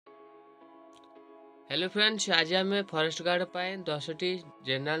Hello friends, आज आम forest guard पाए 10टी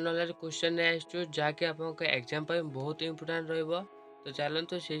जनरल नॉलेज क्वेश्चन आसचु जहाँकि आपको एग्जाम पाए बहुत इंपोर्टेंट रहिबो। तो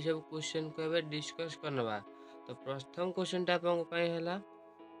चलते से सब क्वेश्चन को एबे डिस्कस करनवा। तो प्रथम क्वेश्चन टा आपको पाए हला,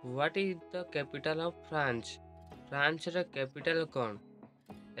 what is the capital of France? France रे कैपिटल कौन?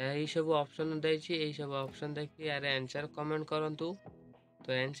 यही सब ऑप्शन देछि, यही सब ऑप्शन देखि यार आंसर कमेंट करंतु।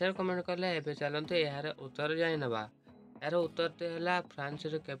 तो आंसर कमेंट करले एबे चलते यार उत्तर जाय नबा। यार उत्तर ते हला फ्रांस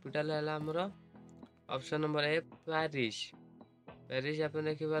रे कैपिटल हला हमरो option number A Paris. Paris आप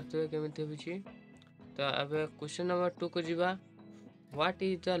देखी पारे केमी होची। तो अब क्वेश्चन नंबर 2 को जीवा, what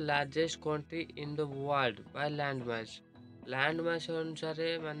is the largest country in the world by land mass? Land mass अनुसार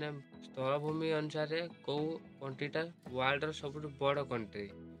माने स्थलभूमि अनुसार को कंट्रीटा वर्ल्ड रो सब बड़ कंट्री?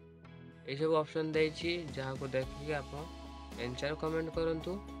 ये सब ऑप्शन देछि जहाँ को देखिए आप आंसर कमेंट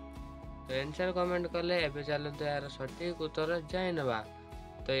करंतु। तो आंसर कमेंट कले एबे चलते यार सटीक उत्तर जाय नबा।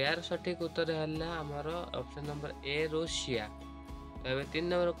 तो यार सटीक उत्तर है आमर ऑप्शन नंबर ए रूसिया। तो ये 3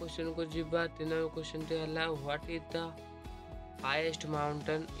 नंबर क्वेश्चन को जीवा। 3 नंबर क्वेश्चन टी है, what is the highest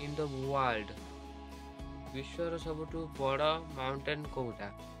mountain in the world? विश्वर सबुठ बड़ माउंटेन कोटा?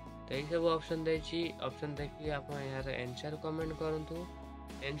 तो ये सब ऑप्शन देछि, ऑप्शन देखिए आप यार आंसर कमेंट करंतु।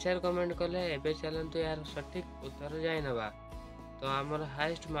 आंसर कमेंट कले एबे चलंतु यार सटीक उत्तर जाय नबा। तो आमर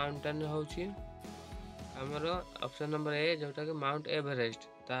हाईएस्ट माउंटेन होची आमर ऑप्शन नंबर ए, जोटा कि माउंट एवरेस्ट।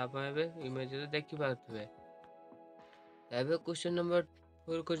 तो आप इमेज देखी पारे। एबे क्वेश्चन नंबर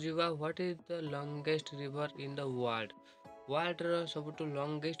 4 को जीवा, what is the longest river in the world? World row सबुठ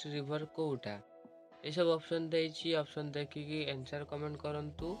longest river Kota? ये सब ऑप्शन देछि, ऑप्शन देखिकी आंसर कमेंट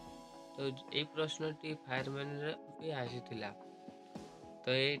करंतु। तो ये प्रश्नटी फायरमैन रे भी आसीथिला।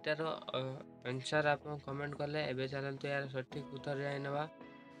 तो एटार आंसर आप कमेंट कले एबे चलंतु यार सटीक उत्तर जाय नबा।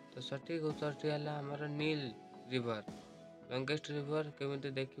 तो सटीक उत्तर टी हला हमर नील रिवर। लॉन्गेस्ट रिवर केमिति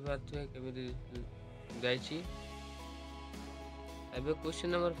देखि पारथुए केमिति जायछि। एबे क्वेश्चन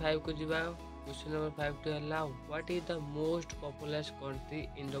नंबर 5 को जीवा। क्वेश्चन नंबर 5 टी हला, what is the most populous country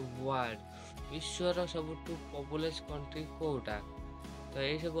in the world? विश्वर सबुठ populace country Kota? तो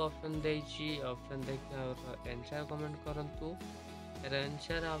ये सब ऑप्शन देछि, ऑप्शन देखि आंसर कमेंट करंतु। यार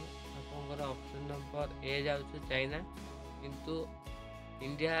आंसर आपनकर ऑप्शन नंबर ए जाउछ चाइना। किंतु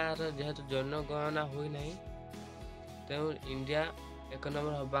इंडिया रो जेहेतु जनगणना होई नहीं, तेणु इंडिया एक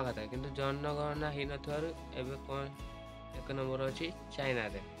नंबर हवा कथा, किंतु जनगणना ही नथवार एबे कोन एक नंबर अच्छी चाइना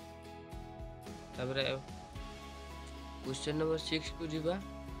रे। तापरे क्वेश्चन नंबर 6 को जीवा।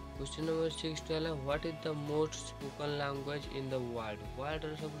 क्वेश्चन नंबर 6 टे हला, what is the most spoken language in the world? World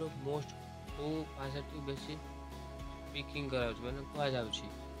रो सब मोस्ट को भाषाटी बेसी स्पीकिंग करा माने कहा जाउची?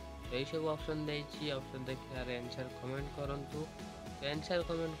 तो ये सब ऑप्शन देछि, ऑप्शन देखि यार आंसर कमेंट करंतु। तो आंसर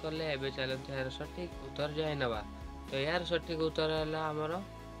कमेंट करले एबे चलते यार सटीक उत्तर जाय नबा। तो यार सटीक उत्तर हला हमर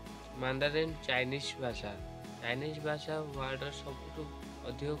मैंडारिन चाइनीज भाषा। चाइनीज भाषा वर्ल्ड सबुठ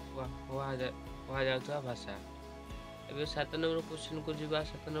अधिक कहा जाउथवा भाषा। एबे 7 नंबर क्वेश्चन को जीवा।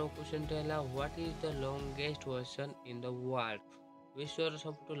 7 नंबर क्वेश्चन टे हला, what is the longest ocean in the world? विश्वर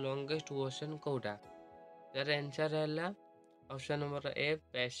सबुठ longest ocean Kota? यार आंसर है option number A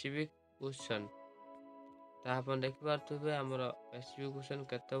Pacific ocean. तो आप देखि पारथुबे हमर पैसिफिक ओशन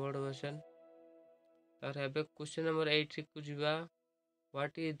केते बड़ ओशन। तार एबे क्वेश्चन नंबर 8 को जीवा,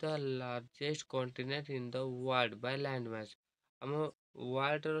 what is the largest continent in the world by land mass? हम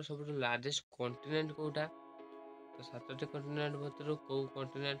वर्ल्ड रो सबुठ लार्जेस्ट कॉन्टिनेंट कोटा? तो 7टी कॉन्टिनेंट भीतर को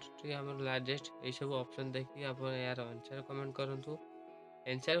कॉन्टिनेंट टी हमर लार्जेस्ट? ए सब ऑप्शन देखि आप यार आंसर कमेंट करंतु।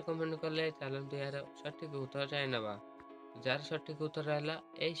 आंसर कमेंट कले चलंतु यार सटीक उत्तर जाय नबा। जार सटीक उत्तर है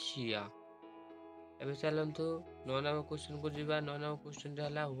एशिया। एबे चलंतु 9 नंबर क्वेश्चन को जीवा। 9 नंबर क्वेश्चन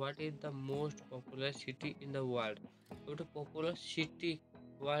है, what is the most popular city in the world? गोटे पॉपुलर सिटी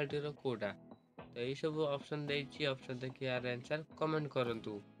वर्ल्ड रो कोटा? तो ये सब ऑप्शन देछि, ऑप्शन देखि यार आंसर कमेंट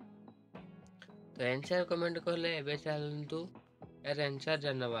करंतु। तो आंसर कमेंट करले एबे चलंतु यार आंसर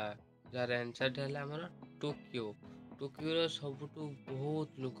जानबा। जार आंसर है हमर टोक्यो। टोक्यो रो सबुठ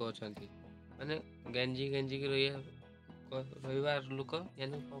बहुत लोक अछंती, माने गेंजी गेंजी के रविवार लोक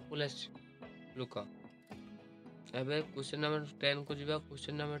यानी पॉपुलर लोक। एबे क्वेश्चन नंबर 10 को जीवा।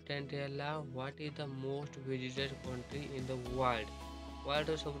 क्वेश्चन नंबर 10 है, what is the most visited country in the world?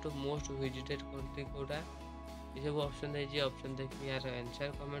 World सबुठ most visited country Kota? ये सब ऑप्शन देछि, ऑप्शन देखि यार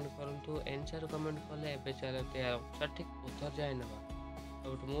आंसर कमेंट करंतु। आंसर कमेंट कले एबे चलते यार सटीक उत्तर जाय नबा।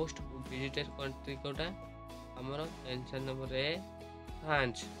 सबुठ मोस्ट विजिटेड कंट्री कोटा? हमर answer number A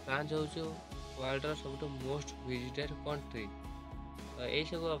France. France होछु world row सबुठ most visited country. तो ये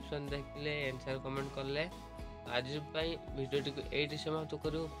सब ऑप्शन देखले आंसर कमेंट करले। आज भिडियो को ये समाप्त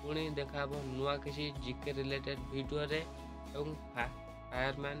करूँ। पुणी देखा नुआ किसी जीके रिलेटेड वीडियो रे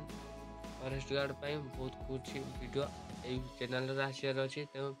फायरमैन फॉरेस्ट गार्ड बहुत कुछ वीडियो ये चैनल आसार अच्छे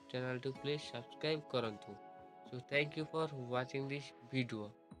तेणु चैनल टू प्लीज सब्सक्राइब करूँ। So thank you for watching this video.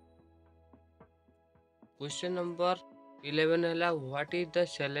 Question number 11 है what is the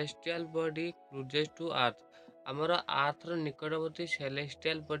celestial body closest to earth. आमर आर्थर निकटवर्ती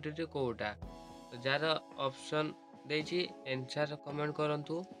सेलेस्टियल बॉडी कोटा। तो जार ऑप्शन देछि आंसर कमेंट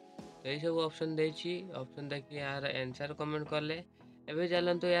करंतु। तो यही सब ऑप्शन देछि ऑप्शन देखिए यार आंसर कमेंट कले एबे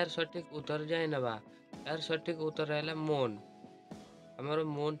चलंतु यार सठिक उत्तर जाए नबा। यार सठिक उत्तर है मून। आमर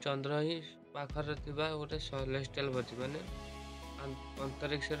मून चंद्र ही पाखर थिबा गोटे सेलेस्टियल बॉडी माने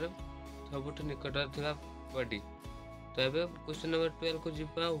अंतरिक्ष सबुठ निकट थिबा बॉडी। तो ये क्वेश्चन नंबर 12 को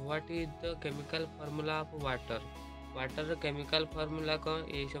जीवा what is the chemical formula of water. Water chemical formula कौन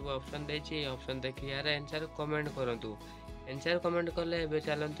ये सब ऑप्शन देछि ऑप्शन देखिए यार आंसर कमेंट करंतु। आंसर कमेंट कले एबे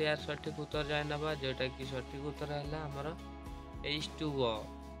चलंतु यार सठिक उत्तर जाए नबा जोटा कि सठिक उत्तर है हमर H2O।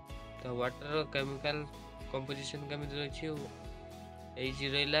 तो वाटर केमिकल कंपोजिशन केमिति रही H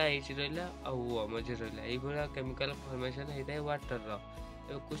रहा आ O मझे रहा ये केमिकल फॉर्मेशन होता है वाटर रो।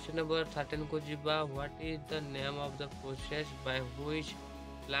 क्वेश्चन नंबर 13 को जीवा what is the name of the process by which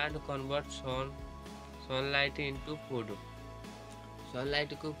plant convert sunlight into food.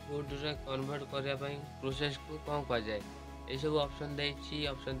 Sunlight को फूड रे कन्वर्ट करने प्रोसेस को कौन कह जाए ये सब ऑप्शन देछि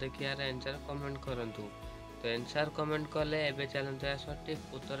ऑप्शन देखिए यार आंसर कमेंट करंतु। तो आंसर कमेंट कले एबे चलंतु यार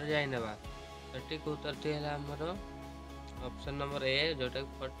सठिक उत्तर जाय नबा। सठिक उत्तर टी है हमर ऑप्शन नंबर ए जोटा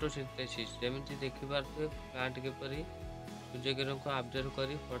फोटोसिंथेसिस। जेमिति देखि पारथु प्लांट के परी सूर्य किरण को ऑब्जर्व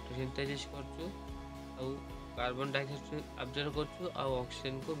करी फोटोसिंथेसिस करछु और कार्बन डाइऑक्साइड ऑब्जर्व करछु और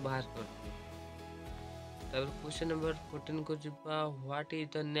ऑक्सीजन को बाहर करछु। तब क्वेश्चन नंबर 14 को जीवा what is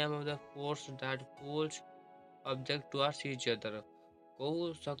the name of the force that pools object towards each other.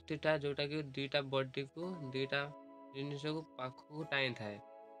 को शक्तिटा जोटा कि दुईटा बॉडी को दुईटा जिनिस को पाख को टाइम थाए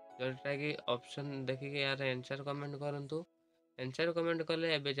जोटा कि ऑप्शन देखिए यार आंसर कमेंट करंतु। आंसर कमेंट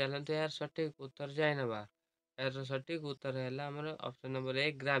कले एबे चलंतु यार सठिक उत्तर जाए नबा। यार सठिक उत्तर है हमर option number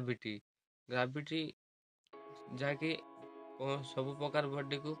a gravity. Gravity जाकि सब प्रकार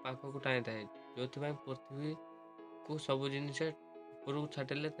बॉडी को पाख को टाइम थाए जो पृथ्वी को सब जिनिस ऊपर को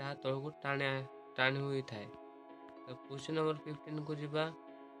छाटिले तल को टाणी हुई थाए। तो क्वेश्चन नंबर 15 को जीवा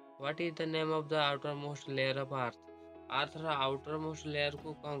what is the name of the outer most layer of earth. अर्थ रा आउटर मोस्ट लेयर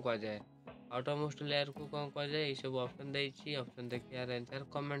को कौन कह जाए आउटर मोस्ट लेयर को कौन कह जाए ये सब ऑप्शन देछि ऑप्शन देखिए यार आंसर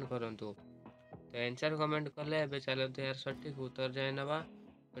कमेंट करंतु। तो आंसर कमेंट कले एबे चलते यार सठिक उत्तर जाए नबा।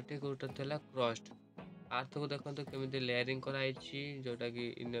 सठिक उत्तर थिला क्रस्ट। अर्थ को देखंतु केमिति लेयरिंग कराइछि जोटा कि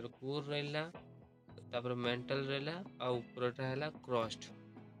इनर कोर रहला तापर मेंटल रहला आ ऊपरटा हैला क्रस्ट।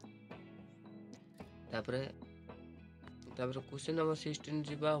 तापर क्वेश्चन नंबर 16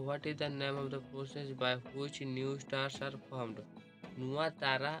 जीवा what is the name of the process by which new stars are formed. नुआ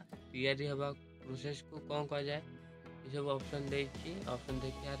तारा तैयारी हवा प्रोसेस को कौन कह जाए ये सब ऑप्शन देछि ऑप्शन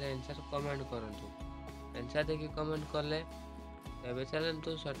देखि यार आंसर कमेंट करंतु। आंसर देखि कमेंट करले एबे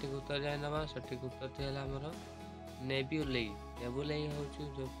चलंतु सठिक उत्तर जाय नबा। सठिक उत्तर थिला हमर नेबुलाई। नेबुलाई होछि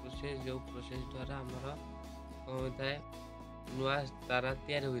जो प्रोसेस द्वारा हमर कौन होता है नुआ तारा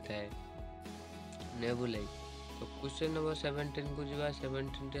तैयारी होता है नेबुलाई। तो क्वेश्चन नंबर 17 को जीवा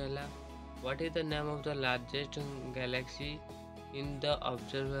 17 है what is the name of the largest Galaxy in the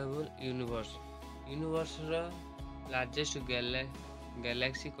observable universe. Universe row largest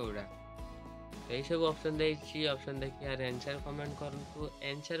Galaxy कोड़ा। तो यही सब ऑप्शन देछि ऑप्शन देखिए यार आंसर कमेंट करंतु।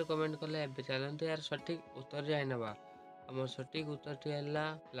 आंसर कमेंट कले एबे चलंतु यार सठिक उत्तर जाय नबा। हमर सठिक उत्तर टी हला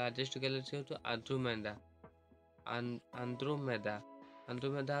लार्जेस्ट गैलेक्सी तो आंड्रोमेडा।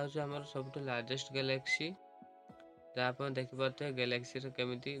 आंड्रोमेडा होछि हमर सबटु लार्जेस्ट गैलेक्सी जहाँ आप देखी पाते गैलेक्सी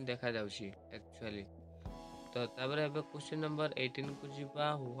केमिति देखा जाउछि एक्चुअली। तो तापर एबे क्वेश्चन नंबर 18 को जीवा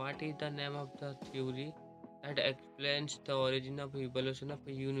what is the name of the theory that explains the origin of evolution of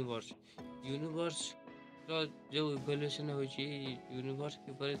universe. Universe रो जो इवोल्यूशन होछि यूनिवर्स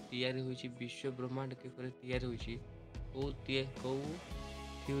किपर तैयारी होछि विश्व ब्रह्मांड किपर तैयारी होछि को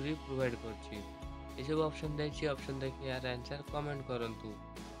थ्योरी प्रोवाइड करछि ये सब ऑप्शन देछि ऑप्शन देखि यार आंसर कमेंट करंतु।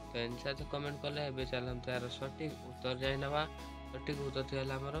 तो आंसर तो कमेंट कले एबे चलंतु यार सठिक उत्तर जाय नबा। सठिक उत्तर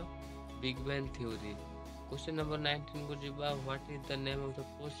थिला हमर big bang theory. Question number 19 को जीवा what is the name of the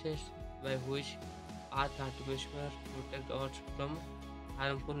process by which earth atmosphere protect earth from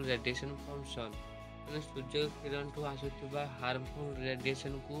harmful radiation from सन। माने Surya Kiran to आसुथिबा harmful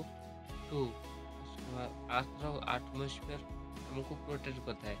radiation को टू अर्थ रो एटमॉस्फेयर हमको प्रोटेक्ट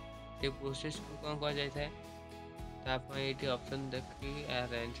करता है ये प्रोसेस को कौन कह जाय थाए। ये ऑप्शन देखिए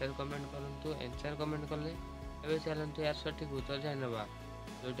यार आंसर कमेंट करंतु। आंसर कमेंट कले एबे चलंतु यार सठिक उत्तर जाय नबा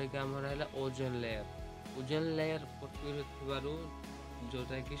जोटा कि हमर है ओजोन लेयर। ओजोन लेयर पृथ्वी थिबारु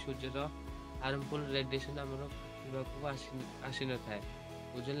जोटा कि सूर्य हार्मफुल रेडिएशन आमर पृथ्वी आसी न थाए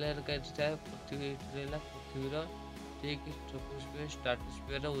ओजोन लेयर का थाए पृथ्वी पृथ्वीर ठीक ट्रोपोस्फियर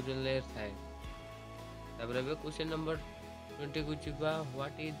स्ट्राटोस्फियर ओजोन लेयर थाए। तापर एबे क्वेश्चन नंबर 20 को जिबा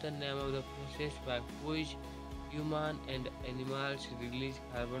what is the name of the process by which human and animals release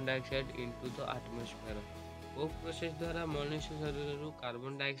carbon dioxide into the atmosphere. वो प्रोसेस द्वारा मनुष्य शरीर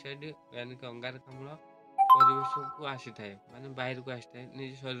कार्बन डाइऑक्साइड यानी कि अंगारकाम्ल परिवेश को आसी थाए माने बाहर को आसी थाए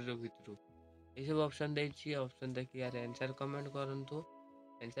निज शरीर भितर। ये सब ऑप्शन देछि ऑप्शन देखि यार आंसर कमेंट करंतु।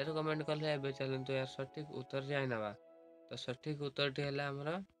 आंसर कमेंट कले एबे चलंतु यार सटीक उत्तर जाय नबा। तो सटीक उत्तर टी हला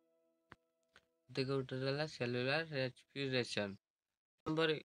हमरा देखो उत्तर हला सेलुलर रेस्पिरेशन।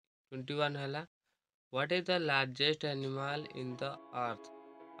 नंबर 21 हला what is the largest animal in the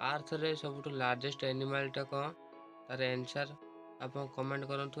earth रे सबटू लार्जेस्ट एनिमल टा कौन तार आंसर आप कमेंट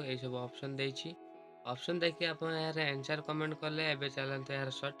करंतु। ये सब ऑप्शन देछि ऑप्शन देखिए आप यार आंसर कमेंट कले एबे चलंतु यार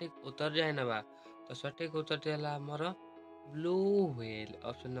सटीक उत्तर जाय नबा। तो सटीक उत्तर टी हला हमर blue whale.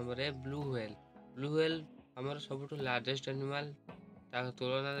 Option number A blue whale. Blue whale हमर सबटू लार्जेस्ट एनिमल।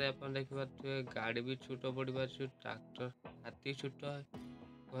 तुलना में देखिए गाड़ी भी छोट पड़ पार ट्रैक्टर हाथी छोट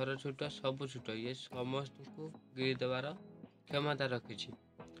घर छोट सब छोट ये समस्त को गिरी देवार क्षमता रखी।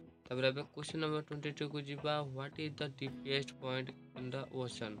 क्वेश्चन नंबर 22 को जीवा what is the deepest point in the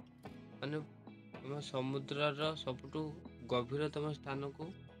ocean माने हम समुद्र सबुठु गभीरतम स्थान को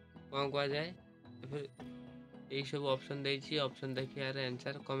कौन कह जाए। फिर यही सब ऑप्शन देछि ऑप्शन देखिए यार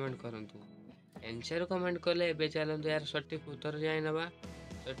आंसर कमेंट करंतु। आंसर कमेंट कले एबे चलंतु यार सटीक उत्तर जाय नबा।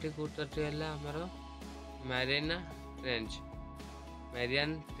 सटीक उत्तर टी हला हमर मैरिना ट्रेंच।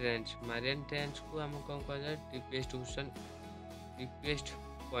 मैरियन ट्रेंच को हम कौन कह जाए डीपेस्ट ओशन डीपेस्ट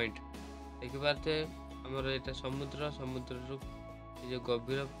पॉइंट देखिपारे आमर यहाँ समुद्र समुद्र जो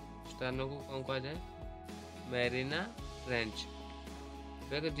गभीर स्थान को कौन कह जाए मैरिना ट्रेंच।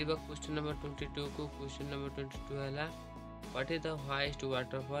 जीवा क्वेश्चन नंबर 22 को क्वेश्चन नंबर 22 है what is the highest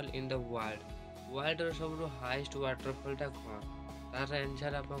waterfall in the world रो सब हाईएस्ट वाटरफॉल टा कौन तार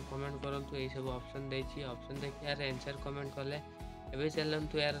आंसर आप कमेंट करंतु। ये सब ऑप्शन देछि ऑप्शन देखि यार आंसर कमेंट कले एबे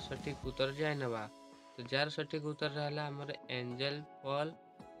चलंतु यार सटीक उत्तर जाय नबा। तो जार सटीक उत्तर रहला हमर एंजल फॉल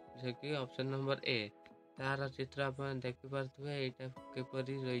जे कि ऑप्शन नंबर ए। तार चित्र आप देखि पारथुबे एटा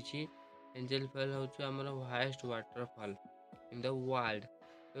केपरि रहिछि एंजल फॉल होछु हमर highest waterfall in the world.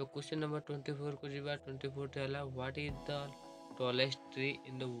 तो क्वेश्चन नंबर 24 को जीवा 24 टेला what is the tallest tree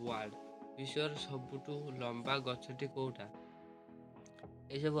in the world विश्वर सबुठु लंबा गछटी कोटा।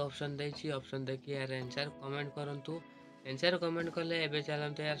 ये सब ऑप्शन देछि ऑप्शन देखि यार आंसर कमेंट करंतु। आंसर कमेंट कले एबे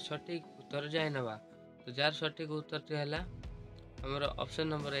चलंतु यार सटीक उत्तर जाय नबा। तो जार सटीक उत्तर टी हला हमर option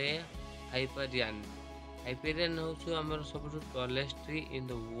number A Hyperion. Hyperion होछु हमर सबुठु tallest tree in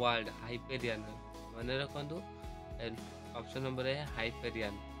the world Hyperion माने रखंतु। Option number A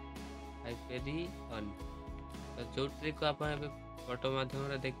Hyperion. तो जो ट्री को आप फोटो माध्यम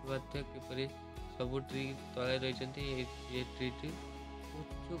देखि पारथे किपरि सब ट्री तले रहिसंती ये ट्री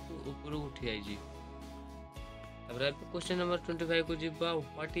ऊपर उठी आइछि। क्वेश्चन नंबर 25 को जीवा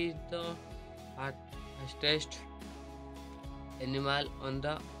what is the fastest animal on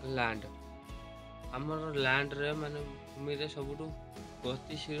the land. हमर लैंड रे माने भूमि रे सबुठु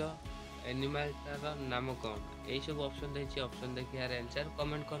गतिशील एनिमल तार नाम कौन। यही सब ऑप्शन देछि ऑप्शन देखि यार आंसर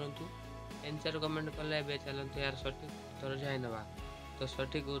कमेंट करंतु। आंसर कमेंट कले एबे चलंतु यार सटीक उत्तर जाय नबा। तो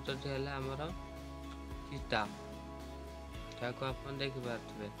सटीक उत्तर टी हला हमर चीता ताको अपन देखि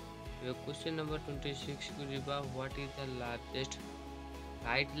पारथबे। क्वेश्चन नंबर 26 को जीवा what is the largest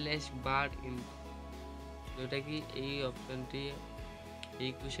flightless bird in जोटा कि यही ऑप्शन टी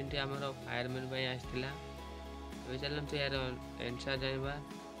यही क्वेश्चन टी हमर फायरमैन बाय आस्थिला। एबे चलंतु यार आंसर जानबा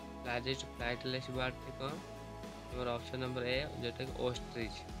लार्जेस्ट फ्लाइटलेस बर्ड टी कौन हमर ऑप्शन नंबर ए जोटा कि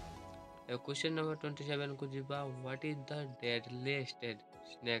ऑस्ट्रिच। क्वेश्चन नंबर 27 को जीवा what is the deadliest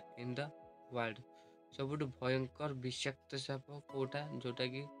snake in the world सबुठ भयंकर विषाक्त साप कोटा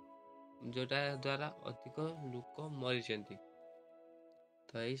जोटा द्वारा अधिक लोक मरी।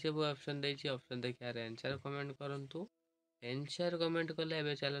 तो यही सब ऑप्शन देछि ऑप्शन देखि यार आंसर कमेंट करंतु। आंसर कमेंट कले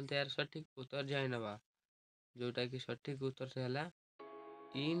एबे चलंतु यार सटीक उत्तर जाय नबा। जोटा कि सटीक उत्तर हला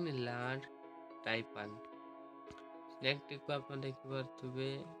इनलैंड टाइपन। स्नेक टी को आप देखि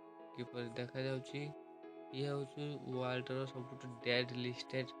पारथुबे किपर देखा जाउछि ये होछु वर्ल्ड रो सबुठ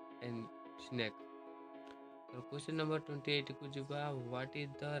डेडलिस्टेड स्नेक। तो क्वेश्चन नंबर 28 को जीवा what is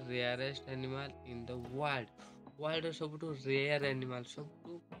the rarest animal in the world row सबुठ rare animal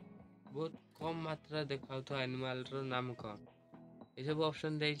सबुठ बहुत कम मात्रा देखाउथो एनिमल रो नाम कौन। ये सब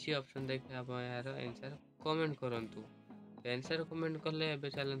ऑप्शन देछि ऑप्शन देखि आप यार आंसर कमेंट करंतु। आंसर कमेंट कले एबे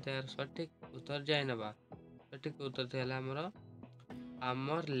चलंतु यार सटीक उत्तर जाय नबा। सटीक उत्तर हला हमर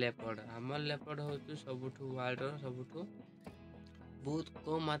ଆମର ଲେपर्ड ହେଉଛି ସବୁଠୁ ୱାର୍ଲଡର ସବୁଠୁ ବହୁତ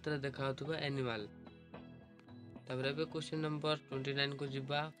କମ୍ ମାତ୍ରାରେ ଦେଖାଯାଉଥିବା ଏନିମାଲ। ତାପରେ ଏବେ କ୍ୱେଶ୍ଚନ ନମ୍ବର 29 କୁ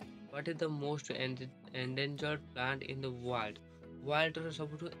ଯିବା। What is the most ଏଣ୍ଡେଞ୍ଜର୍ଡ plant in the world? ୱାର୍ଲଡର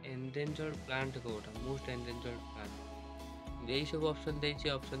ସବୁଠୁ ଏଣ୍ଡେଞ୍ଜର୍ଡ ପ୍ଲାଣ୍ଟ କୋଉଟା? Most ଏଣ୍ଡେଞ୍ଜର୍ଡ plant. ଏଇ ସବୁ ଅପସନ ଦେଇଛି,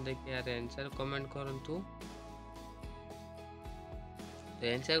 ଅପସନ ଦେଖି ଏହାର ଆନ୍ସର କମେଣ୍ଟ କରନ୍ତୁ। ତ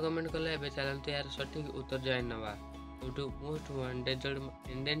ଆନ୍ସର କମେଣ୍ଟ କଲେ ଏବେ ଚାଲନ୍ତୁ ଏହାର ସଠିକ ଉତ୍ତର ଜାଣି ନେବା। ସବୁଠୁ ମୋଷ୍ଟ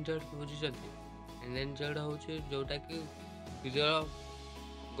ଏଣ୍ଡେଞ୍ଜର୍ଡ ବୁଝୁଛନ୍ତି? ଏଣ୍ଡେଞ୍ଜର୍ଡ ହେଉଛି ଯେଉଁଟାକି ବିରଳ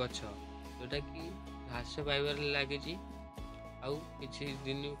ଗଛ, ଯେଉଁଟାକି ହ୍ରାସ ପାଇବାରେ ଲାଗିଛି, ଆଉ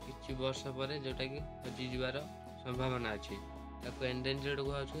କିଛି ବର୍ଷ ପରେ ଯେଉଁଟାକି ହଜିଯିବାର ସମ୍ଭାବନା ଅଛି, ତାକୁ ଏଣ୍ଡେଞ୍ଜର୍ଡ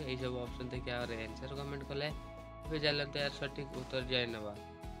କୁହାଯାଉଛି। ଏଇସବୁ ଅପସନ ଦେଖି ଆମର ଆନ୍ସର କମେଣ୍ଟ କଲେ ଏବେ ଚାଲନ୍ତୁ ଏହାର ସଠିକ ଉତ୍ତର ଜାଣି ନେବା।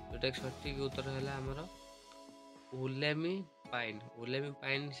 ଯେଉଁଟାକି ସଠିକ ଉତ୍ତର ହେଲା ଆମର ଉଲେମି ପାଇନ୍। ଉଲେମି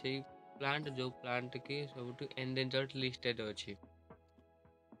ପାଇନ୍ ସେଇ ପ୍ଲାଣ୍ଟ ଯେଉଁ ପ୍ଲାଣ୍ଟ କି ସବୁଠୁ ଏଣ୍ଡେଞ୍ଜର୍ଡ ଲିଷ୍ଟେଡ୍ ଅଛି।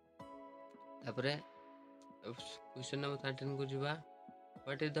 ତାପରେ କ୍ୱେଶ୍ଚନ ନମ୍ବର 13 କୁ ଯିବା।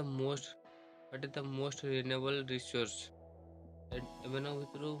 What is the most renewable resource? ଏମାନଙ୍କ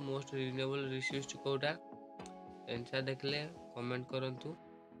ଭିତରୁ ମୋଷ୍ଟ ରିନ୍ୟୁଏବଲ୍ ରିସୋର୍ସ କୋଉଟା? ଆନ୍ସର ଦେଖିଲେ କମେଣ୍ଟ କରନ୍ତୁ।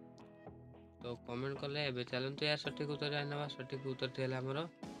 ତ କମେଣ୍ଟ କଲେ ଏବେ ଚାଲନ୍ତୁ ଏହାର ସଠିକ ଉତ୍ତର ଜାଣିନେବା। ସଠିକ ଉତ୍ତରଟି ହେଲା ଆମର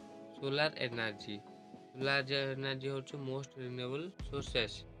ସୋଲାର ଏନର୍ଜି। ସୋଲାର ଏନର୍ଜି ହେଉଛି ମୋଷ୍ଟ ରିନ୍ୟୁଏବଲ୍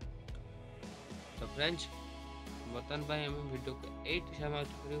ସୋର୍ସେସ୍। ତ ଫ୍ରେଣ୍ଡସ୍, ବର୍ତ୍ତମାନ ପାଇଁ ଆମେ ଭିଡ଼ିଓକୁ ଏଇଠି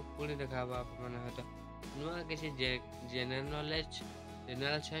ସମାପ୍ତ କରି ପୁଣି ଦେଖା ହେବା ଆପଣମାନଙ୍କ ସହିତ ନୂଆ କିଛି general knowledge,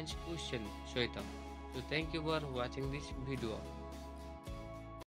 general science question ସହିତ। So thank you for watching this video.